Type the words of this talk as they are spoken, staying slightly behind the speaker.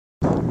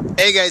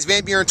Hey guys,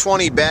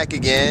 VampIron20 back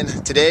again.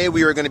 Today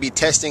we are going to be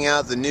testing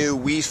out the new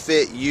Wii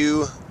Fit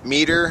U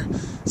meter.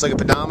 It's like a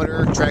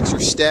pedometer, tracks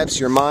your steps,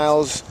 your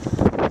miles.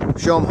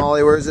 Show them,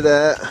 Holly, where's it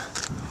at?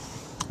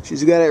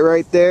 She's got it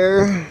right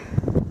there.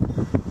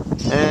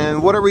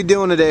 And what are we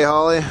doing today,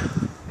 Holly?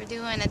 We're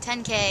doing a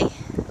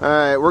 10K.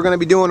 Alright, we're going to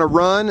be doing a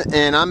run,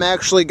 and I'm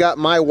actually got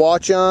my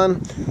watch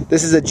on.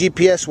 This is a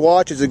GPS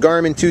watch. It's a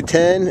Garmin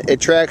 210. It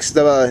tracks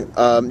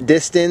the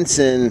distance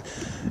and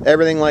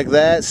everything like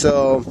that.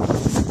 So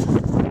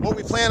what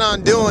we plan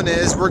on doing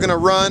is we're going to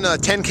run a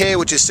 10K,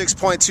 which is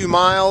 6.2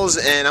 miles,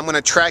 and I'm going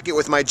to track it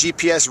with my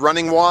GPS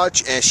running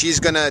watch, and she's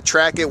going to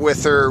track it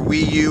with her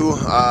Wii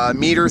U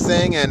meter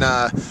thing, and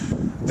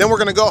then we're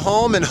going to go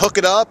home and hook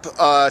it up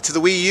to the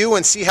Wii U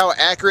and see how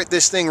accurate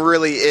this thing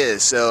really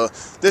is. So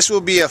this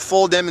will be a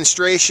full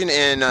demonstration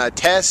and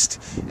test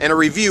and a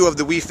review of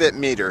the Wii Fit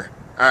meter.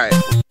 Alright.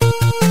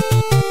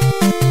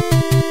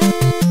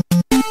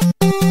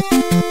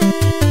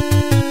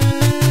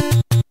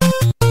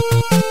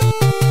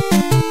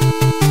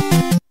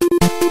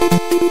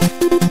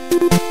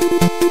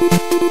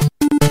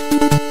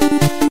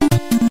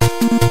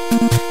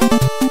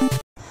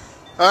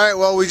 Alright,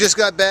 well, we just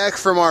got back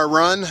from our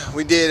run.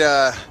 We did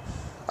a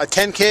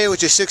 10K,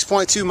 which is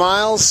 6.2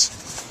 miles.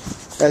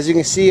 As you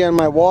can see on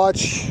my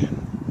watch, I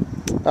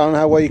don't know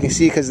how well you can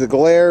see because of the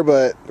glare,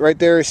 but right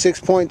there is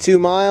 6.2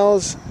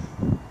 miles.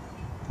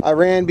 I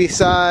ran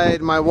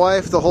beside my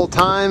wife the whole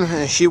time,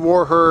 and she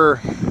wore her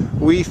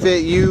Wii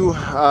Fit U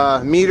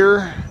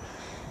meter.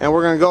 And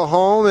we're going to go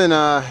home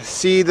and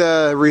see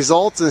the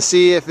results and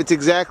see if it's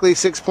exactly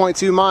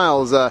 6.2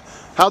 miles.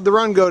 How'd the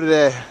run go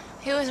today?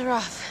 It was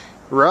rough.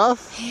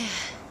 Rough? Yeah.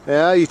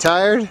 Yeah, you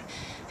tired?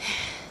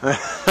 Alright.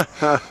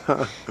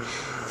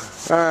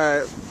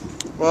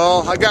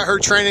 Well, I got her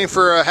training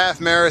for a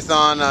half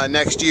marathon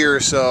next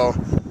year, so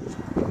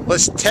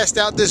let's test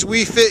out this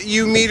Wii Fit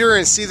U meter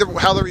and see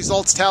how the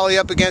results tally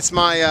up against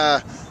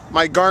my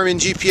my Garmin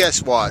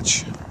GPS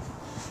watch.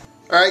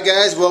 Alright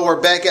guys, well,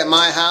 we're back at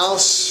my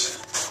house.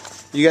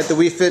 You got the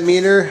Wii Fit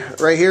meter.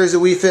 Right here is the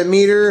Wii Fit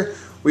meter.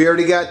 We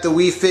already got the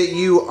Wii Fit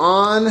U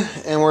on,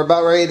 and we're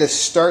about ready to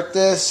start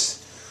this.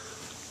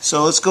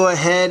 So let's go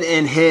ahead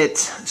and hit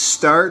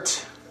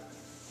start.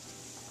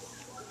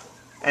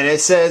 And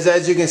it says,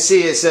 as you can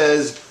see, it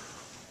says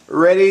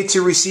ready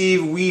to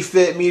receive Wii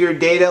Fit meter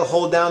data.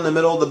 Hold down the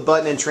middle of the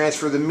button and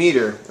transfer the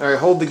meter. Alright,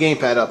 hold the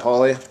gamepad up,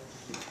 Holly.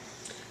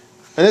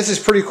 And this is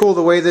pretty cool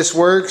the way this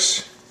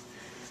works.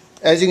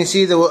 As you can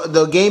see,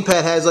 the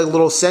gamepad has like a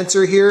little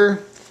sensor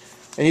here.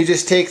 And you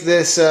just take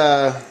this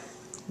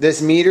this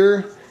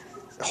meter,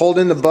 hold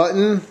in the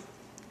button,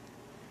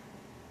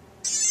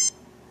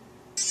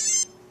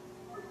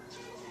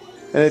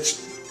 and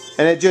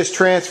it just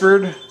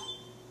transferred.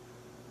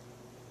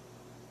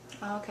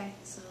 Oh, okay.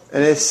 So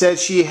And it said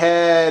she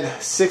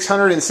had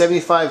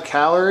 675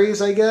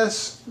 calories, I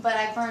guess. But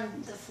I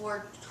burned the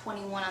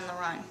 421 on the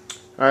run.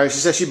 Alright, she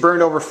said she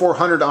burned over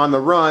 400 on the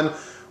run,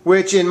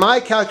 which in my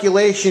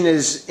calculation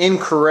is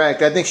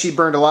incorrect. I think she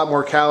burned a lot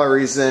more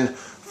calories than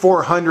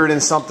 400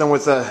 and something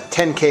with a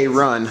 10K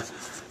run.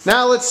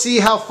 Now let's see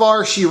how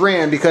far she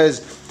ran,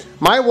 because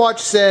my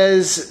watch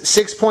says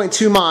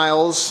 6.2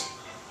 miles.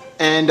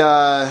 And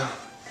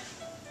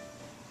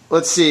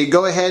let's see,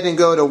 go ahead and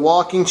go to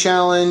walking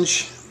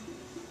challenge.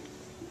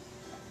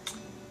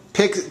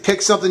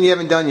 Pick something you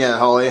haven't done yet,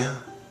 Holly.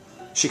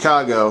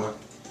 Chicago.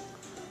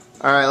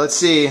 Alright, let's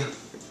see.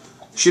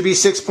 Should be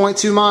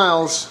 6.2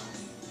 miles.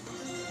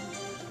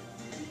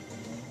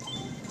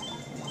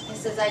 It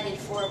says I did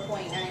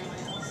 4.9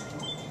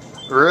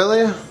 miles.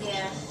 Really?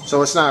 Yeah.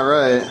 So it's not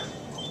right.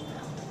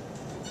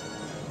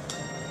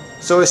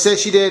 So it says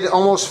she did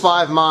almost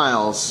 5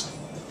 miles.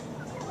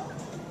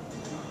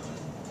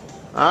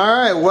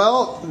 Alright,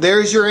 well,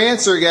 there's your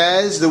answer,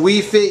 guys. The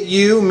Wii Fit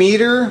U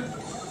meter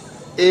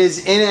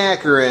is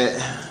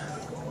inaccurate.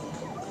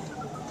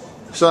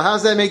 So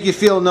how's that make you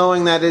feel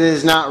knowing that it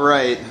is not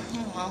right?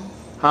 Oh, well.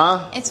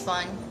 Huh? It's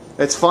fun.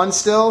 It's fun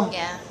still?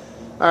 Yeah.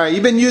 Alright,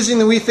 you've been using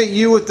the Wii Fit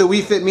U with the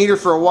Wii Fit meter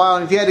for a while,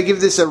 and if you had to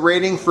give this a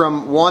rating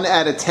from 1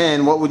 out of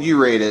 10, what would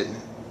you rate it?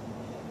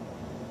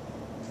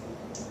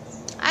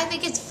 I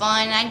think it's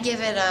fun. I'd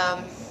give it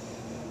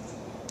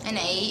an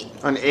 8.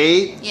 An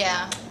 8?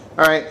 Yeah.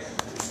 Alright.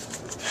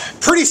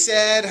 Pretty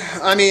sad.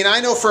 I mean,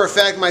 I know for a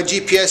fact my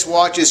GPS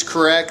watch is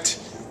correct,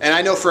 and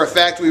I know for a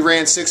fact we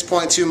ran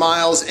 6.2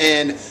 miles,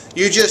 and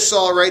you just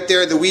saw right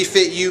there the Wii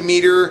Fit U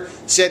meter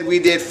said we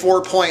did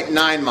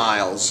 4.9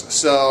 miles.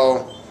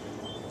 So,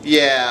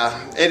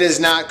 yeah, it is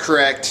not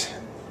correct.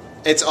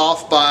 It's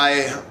off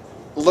by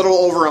a little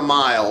over a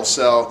mile.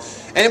 So,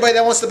 anybody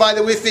that wants to buy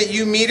the Wii Fit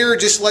U meter,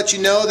 just to let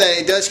you know that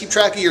it does keep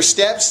track of your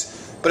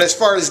steps, but as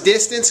far as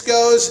distance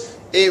goes,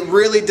 it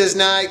really does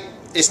not.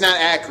 It's not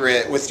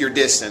accurate with your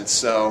distance.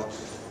 So,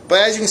 but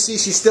as you can see,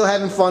 she's still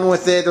having fun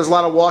with it. There's a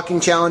lot of walking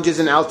challenges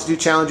and altitude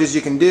challenges you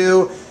can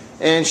do,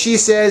 and she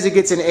says it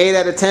gets an 8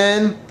 out of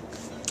 10.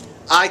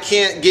 I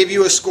can't give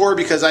you a score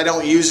because I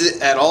don't use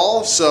it at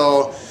all.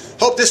 So,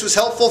 hope this was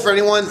helpful for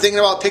anyone thinking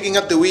about picking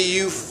up the Wii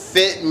U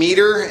Fit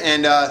meter.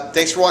 And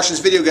thanks for watching this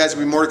video, guys.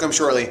 There'll be more to come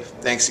shortly.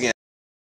 Thanks again.